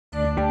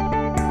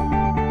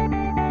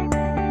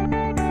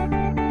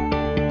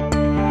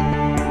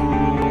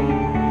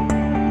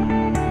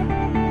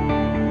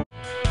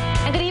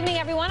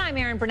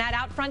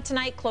OutFront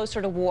tonight,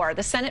 closer to war.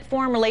 The Senate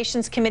Foreign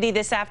Relations Committee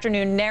this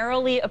afternoon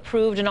narrowly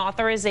approved an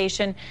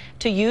authorization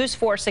to use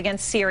force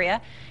against Syria.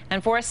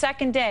 And for a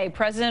second day,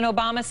 President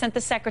Obama sent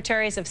the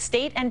Secretaries of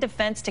State and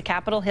Defense to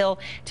Capitol Hill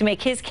to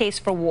make his case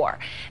for war.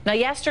 Now,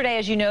 yesterday,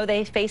 as you know,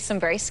 they faced some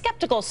very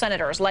skeptical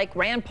senators like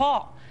Rand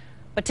Paul.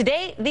 But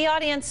today, the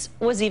audience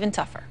was even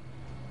tougher.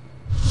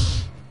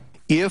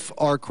 If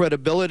our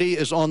credibility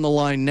is on the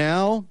line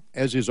now,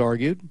 as is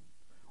argued,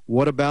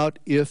 what about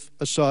if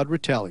Assad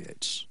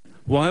retaliates?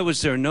 Why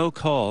was there no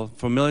call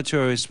for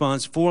military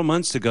response 4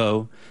 months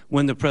ago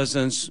when the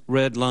president's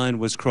red line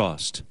was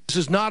crossed? This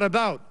is not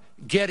about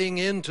getting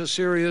into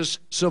Syria's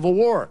civil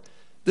war.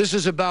 This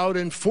is about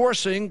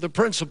enforcing the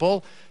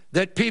principle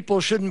that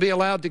people shouldn't be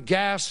allowed to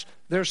gas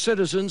their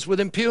citizens with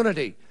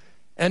impunity.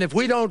 And if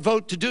we don't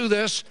vote to do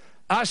this,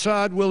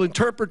 Assad will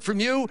interpret from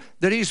you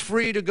that he's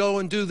free to go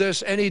and do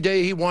this any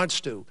day he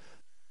wants to.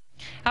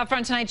 Out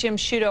front tonight, Jim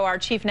Sciutto, our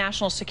chief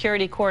national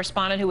security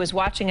correspondent, who was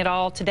watching it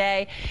all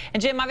today.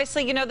 And Jim,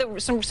 obviously, you know, there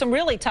was some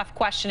really tough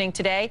questioning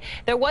today.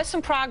 There was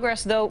some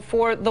progress, though,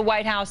 for the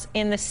White House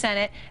in the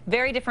Senate.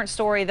 Very different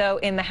story, though,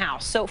 in the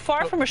House. So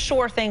far from a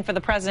sure thing for the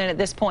president at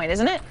this point,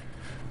 isn't it?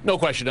 No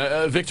question.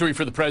 A victory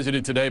for the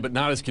president today, but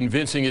not as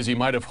convincing as he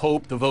might have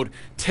hoped. The vote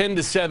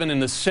 10-7 in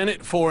the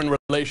Senate Foreign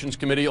Relations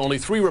Committee. Only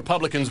 3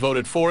 Republicans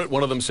voted for it,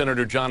 one of them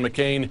Senator John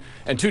McCain,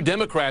 and 2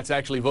 Democrats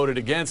actually voted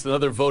against.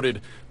 Another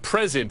voted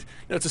present.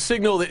 You know, it's a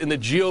signal that in the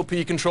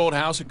GOP-controlled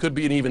House, it could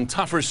be an even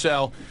tougher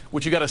sell,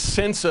 which you got a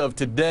sense of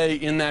today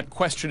in that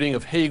questioning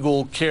of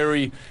Hagel,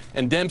 Kerry,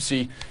 and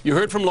Dempsey. You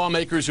heard from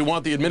lawmakers who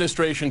want the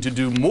administration to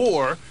do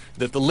more,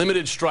 that the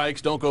limited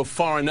strikes don't go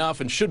far enough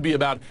and should be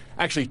about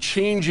actually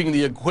changing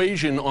the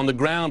equation on the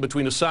ground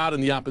between Assad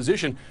and the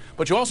opposition.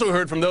 But you also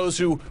heard from those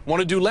who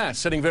want to do less,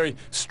 setting very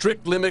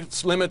strict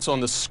limits on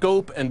the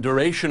scope and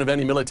duration of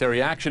any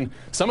military action.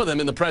 Some of them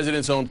in the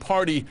president's own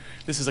party.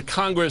 This is a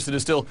Congress that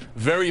is still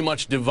very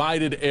much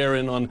divided,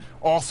 Aaron, on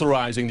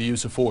authorizing the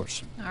use of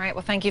force. All right.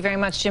 Well, thank you very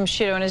much, Jim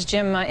Sciutto. And as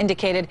Jim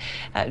indicated,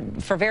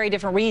 for very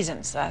different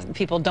reasons,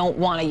 people don't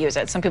want to use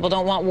it. Some people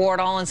don't want war at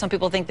all, and some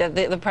people think that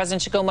the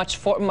president should go much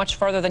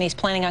further than he's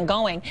planning on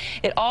going.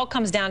 It all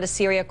comes down to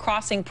Syria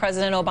crossing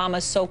President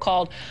Obama's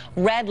so-called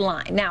red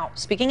line. Now,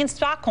 speaking in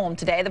Stockholm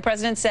today, the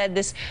president said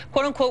this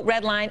quote-unquote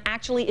red line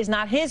actually is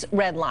not his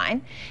red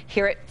line.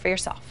 Hear it for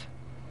yourself.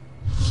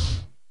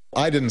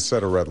 I didn't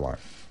set a red line.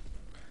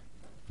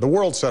 The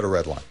world set a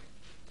red line.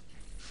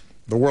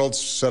 The world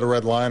set a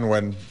red line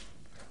when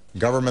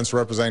governments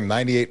representing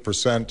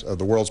 98% of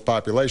the world's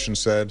population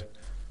said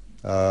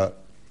the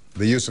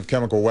use of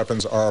chemical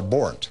weapons are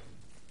abhorrent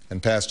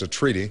and passed a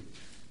treaty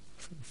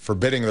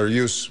forbidding their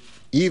use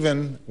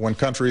even when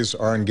countries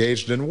are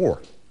engaged in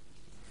war.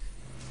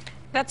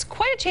 That's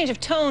quite a change of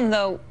tone,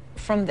 though,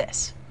 from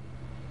this.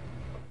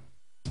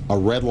 A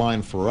red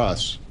line for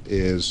us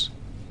is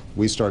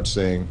we start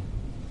seeing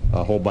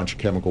a whole bunch of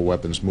chemical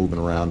weapons moving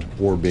around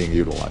or being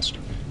utilized.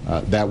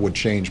 That would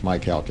change my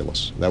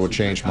calculus. That would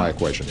change my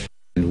equation.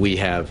 And we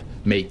have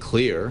made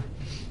clear,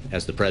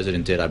 as the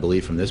president did, I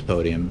believe, from this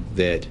podium,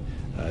 that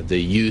the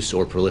use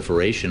or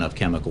proliferation of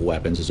chemical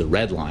weapons is a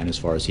red line as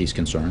far as he's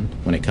concerned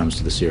when it comes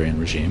to the Syrian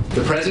regime.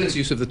 The president's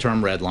use of the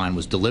term red line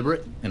was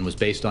deliberate and was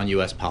based on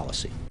U.S.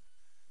 policy.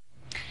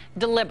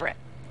 Deliberate.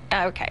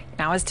 Okay.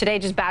 Now, is today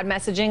just bad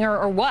messaging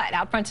or what?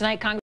 Out front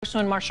tonight,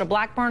 Congresswoman Marsha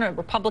Blackburn, a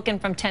Republican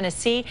from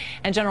Tennessee,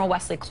 and General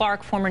Wesley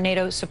Clark, former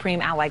NATO Supreme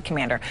Allied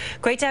Commander.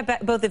 Great to have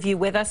both of you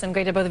with us, and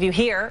great to have both of you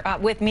here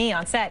with me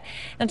on set.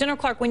 Now, General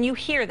Clark, when you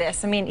hear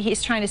this, I mean,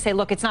 he's trying to say,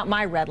 look, it's not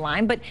my red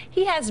line, but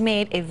he has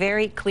made a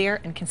very clear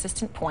and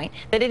consistent point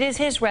that it is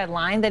his red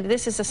line, that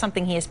this is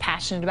something he is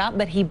passionate about,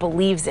 that he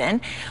believes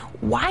in.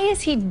 Why is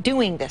he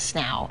doing this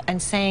now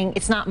and saying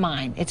it's not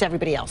mine, it's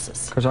everybody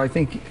else's? Because I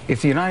think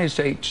if the United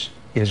States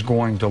is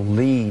going to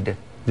lead,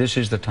 this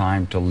is the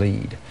time to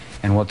lead.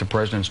 And what the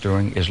president's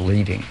doing is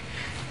leading.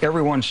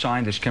 Everyone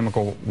signed this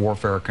chemical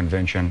warfare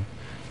convention.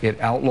 It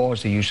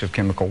outlaws the use of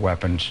chemical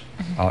weapons.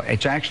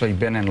 It's actually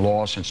been in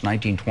law since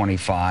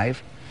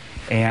 1925.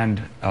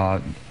 And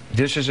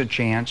this is a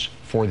chance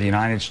for the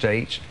United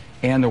States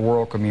and the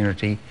world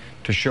community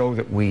to show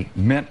that we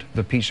meant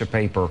the piece of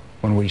paper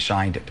when we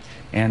signed it.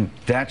 And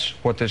that's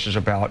what this is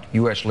about,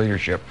 U.S.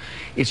 leadership.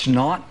 It's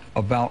not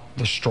about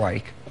the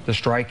strike. The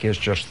strike is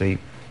just the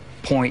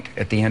point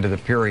at the end of the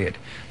period.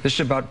 This is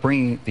about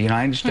bringing the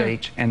United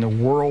States and the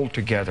world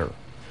together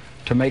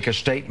to make a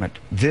statement.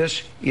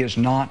 This is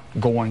not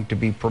going to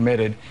be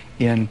permitted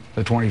in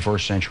the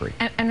 21st century.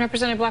 And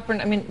Representative Blackburn,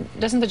 I mean,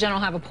 doesn't the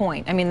general have a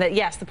point? I mean, that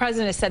yes, the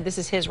president has said this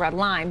is his red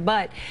line,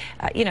 but,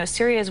 you know,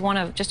 Syria is one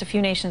of just a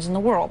few nations in the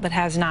world that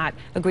has not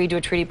agreed to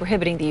a treaty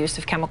prohibiting the use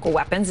of chemical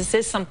weapons. This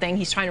is something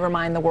he's trying to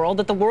remind the world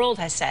that the world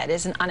has said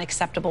is an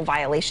unacceptable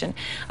violation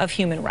of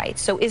human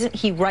rights. So isn't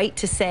he right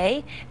to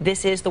say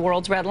this is the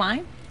world's red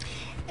line?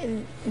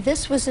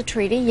 This was a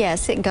treaty,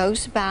 yes, it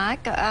goes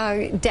back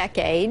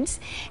decades,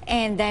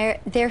 and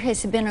there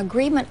has been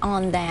agreement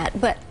on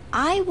that, but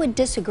I would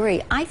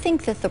disagree. I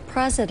think that the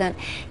president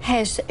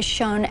has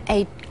shown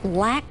a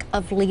lack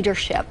of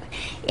leadership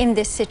in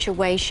this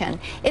situation.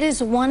 It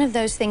is one of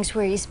those things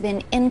where he's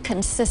been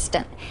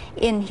inconsistent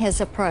in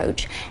his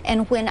approach.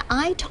 And when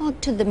I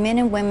talk to the men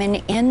and women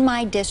in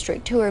my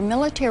district who are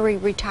military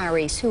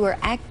retirees, who are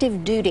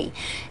active duty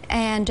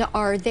and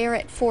are there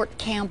at Fort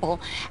Campbell,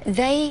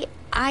 they,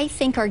 I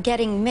think, are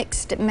getting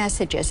mixed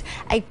messages.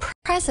 A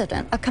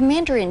president, a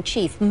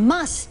commander-in-chief,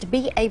 must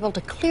be able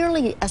to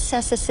clearly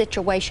assess a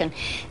situation,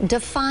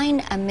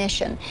 define a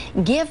mission,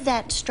 give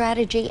that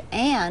strategy,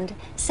 and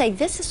say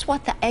this is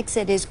what the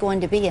exit is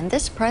going to be. And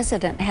this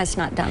president has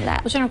not done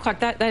that. Well, General Clark,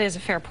 that is a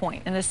fair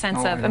point in the sense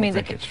of, I mean,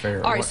 think it's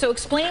fair. All right, so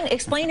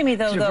explain to me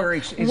though,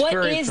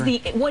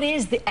 what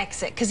is the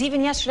exit? Because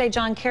even yesterday,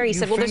 John Kerry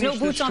said, well, there's no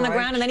boots on the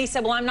ground, and then he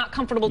said, well, I'm not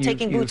comfortable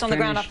taking boots on the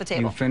ground off the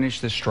table. You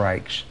finish the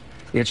strikes.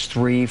 It's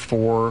 3,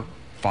 4,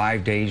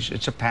 5 days.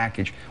 It's a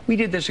package. We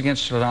did this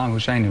against Saddam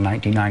Hussein in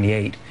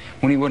 1998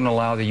 when he wouldn't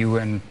allow the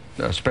UN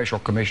Special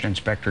Commission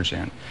inspectors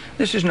in.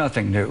 This is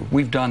nothing new.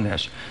 We've done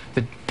this.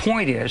 The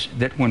point is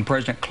that when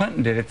President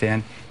Clinton did it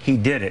then, he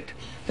did it.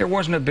 There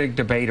wasn't a big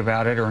debate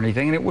about it or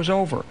anything, and it was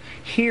over.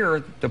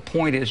 Here, the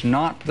point is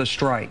not the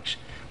strikes.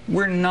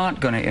 We're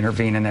not going to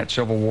intervene in that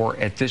civil war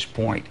at this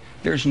point.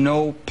 There's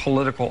no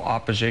political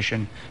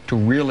opposition to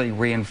really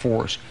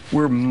reinforce.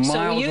 We're miles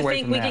away from that. So you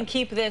think we can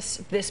keep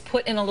this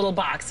put in a little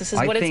box? This is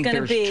what it's going to be.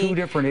 I think there's two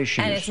different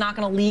issues. And it's not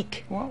going to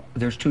leak? Well,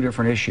 there's two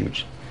different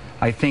issues.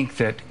 I think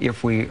that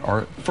if we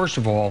are, first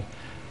of all,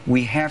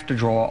 we have to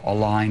draw a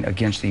line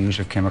against the use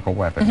of chemical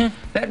weapons.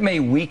 That may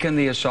weaken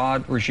the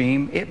Assad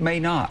regime. It may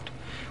not.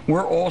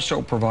 We're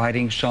also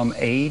providing some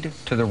aid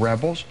to the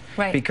rebels,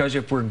 because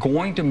if we're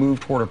going to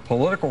move toward a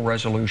political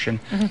resolution,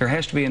 there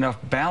has to be enough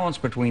balance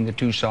between the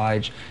two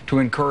sides to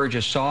encourage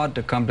Assad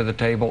to come to the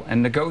table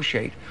and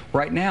negotiate.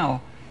 Right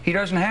now, he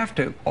doesn't have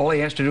to. All he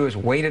has to do is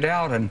wait it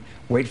out and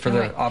wait for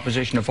the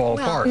opposition to fall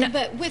apart. No,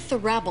 but with the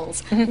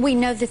rebels, we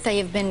know that they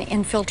have been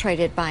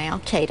infiltrated by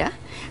al-Qaeda.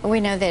 We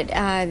know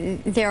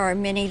that there are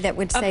many that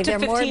would say they're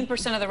more... Up to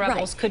 15% of the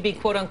rebels could be,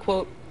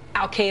 quote-unquote,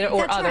 al-Qaeda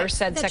or others,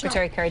 said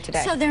Secretary Kerry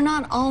today. So they're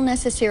not all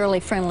necessarily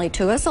friendly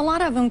to us. A lot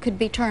of them could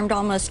be termed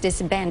almost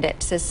as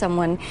bandits, as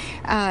someone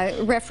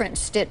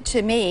referenced it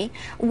to me.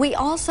 We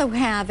also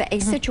have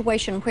a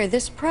situation where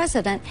this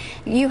president,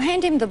 you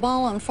hand him the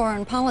ball on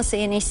foreign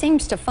policy and he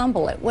seems to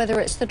fumble it, whether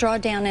it's the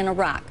drawdown in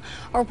Iraq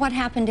or what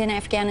happened in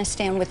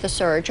Afghanistan with the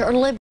surge or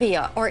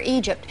Libya or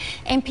Egypt.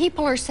 And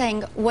people are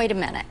saying, wait a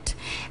minute.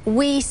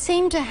 We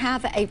seem to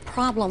have a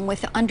problem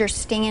with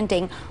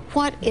understanding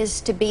what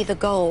is to be the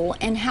goal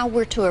and how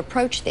we're to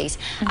approach these.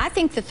 I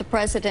think that the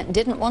president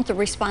didn't want the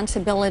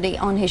responsibility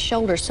on his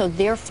shoulders, so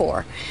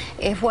therefore,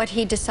 if what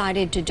he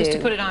decided to do... Just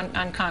to put it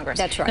on Congress.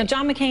 That's right. Now,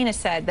 John McCain has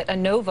said that a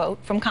no vote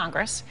from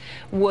Congress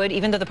would,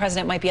 even though the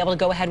president might be able to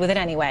go ahead with it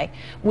anyway,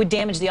 would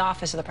damage the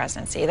office of the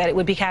presidency, that it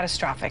would be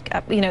catastrophic.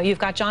 You know, you've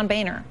got John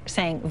Boehner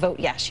saying vote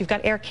yes. You've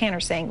got Eric Cantor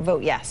saying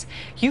vote yes.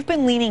 You've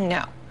been leaning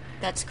no.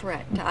 That's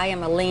correct. I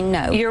am a lean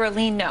no. You're a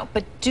lean no.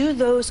 But do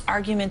those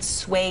arguments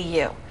sway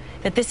you?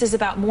 That this is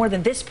about more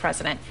than this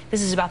president.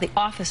 This is about the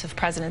office of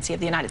presidency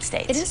of the United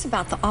States. It is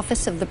about the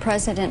office of the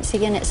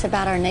presidency, and it's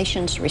about our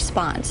nation's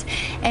response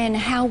and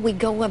how we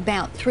go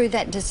about through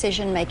that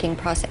decision-making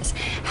process,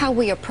 how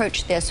we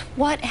approach this.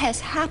 What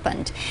has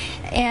happened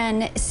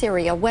in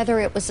Syria, whether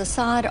it was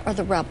Assad or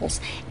the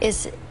rebels,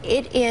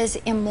 it is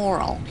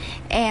immoral.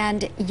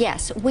 And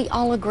yes, we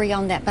all agree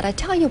on that. But I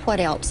tell you what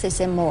else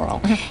is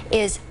immoral,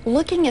 is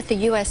looking at the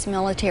U.S.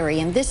 military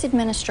and this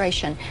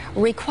administration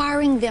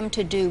requiring them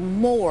to do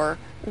more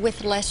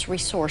with less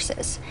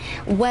resources,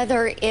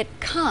 whether it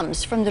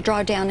comes from the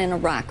drawdown in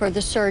Iraq or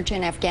the surge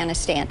in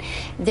Afghanistan.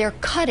 They're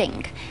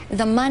cutting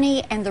the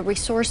money and the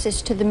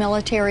resources to the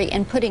military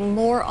and putting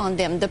more on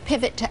them, the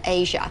pivot to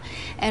Asia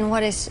and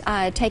what is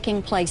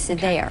taking place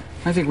there.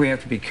 I think we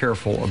have to be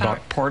careful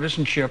about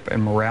partisanship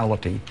and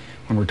morality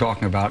when we're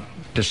talking about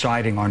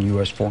deciding on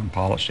U.S. foreign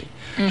policy.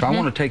 So I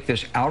want to take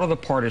this out of the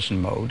partisan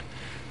mode.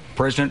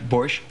 President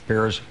Bush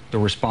bears the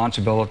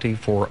responsibility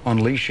for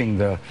unleashing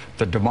the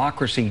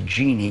democracy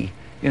genie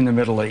in the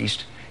Middle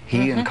East.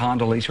 He and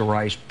Condoleezza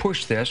Rice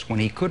pushed this when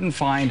he couldn't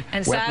find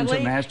weapons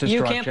of mass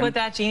destruction. You can't put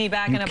that genie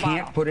back in a bottle.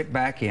 You can't put it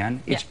back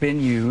in. It's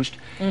been used.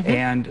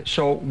 And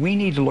so we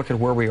need to look at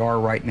where we are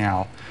right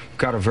now. We've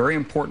got a very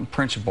important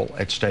principle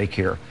at stake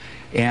here.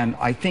 And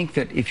I think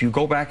that if you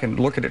go back and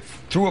look at it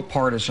through a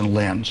partisan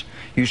lens,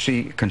 you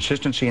see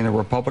consistency in the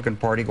Republican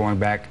Party going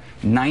back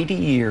 90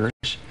 years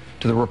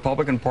to the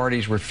Republican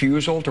Party's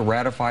refusal to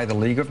ratify the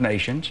League of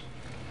Nations,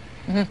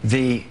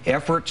 the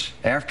efforts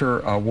after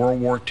World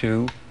War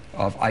II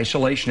of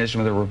isolationism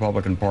of the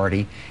Republican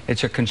Party.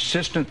 It's a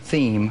consistent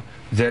theme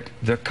that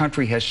the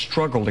country has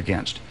struggled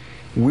against.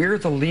 We're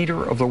the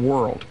leader of the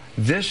world.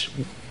 This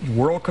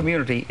world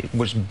community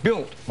was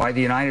built by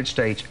the United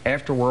States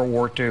after World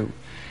War II.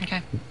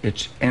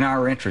 It's in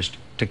our interest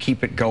to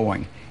keep it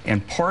going.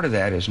 And part of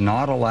that is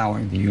not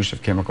allowing the use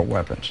of chemical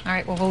weapons. All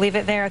right, well, we'll leave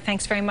it there.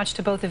 Thanks very much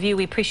to both of you.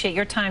 We appreciate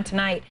your time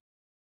tonight.